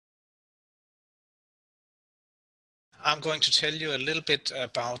I'm going to tell you a little bit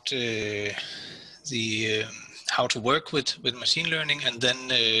about the how to work with machine learning, and then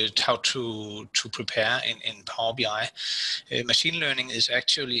how to prepare in Power BI. Machine learning is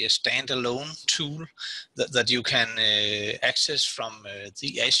actually a standalone tool that you can access from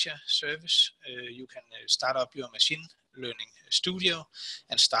the Azure service. You can start up your machine learning studio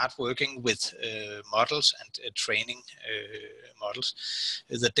and start working with models and training models.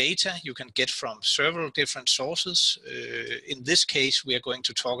 The data you can get from several different sources. In this case, we are going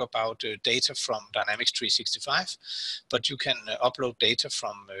to talk about data from Dynamics 365, but you can upload data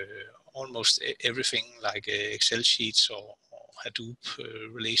from almost everything, like Excel sheets or Hadoop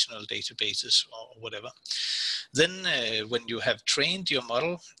relational databases or whatever. Then when you have trained your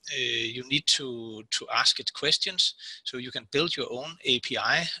model, you need to ask it questions, so you can build your own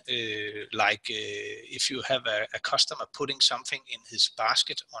API, like if you have a customer putting something in his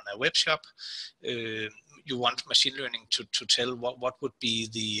basket on a web shop, you want machine learning to tell what would be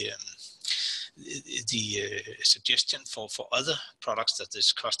the suggestion for other products that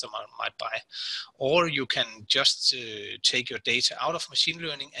this customer might buy. Or you can just take your data out of machine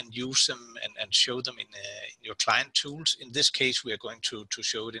learning and use them and show them in your client tools. In this case, we are going to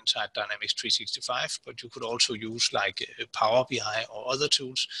show it inside Dynamics 365, but you could also use like Power BI or other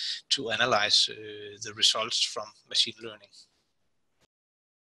tools to analyze the results from machine learning.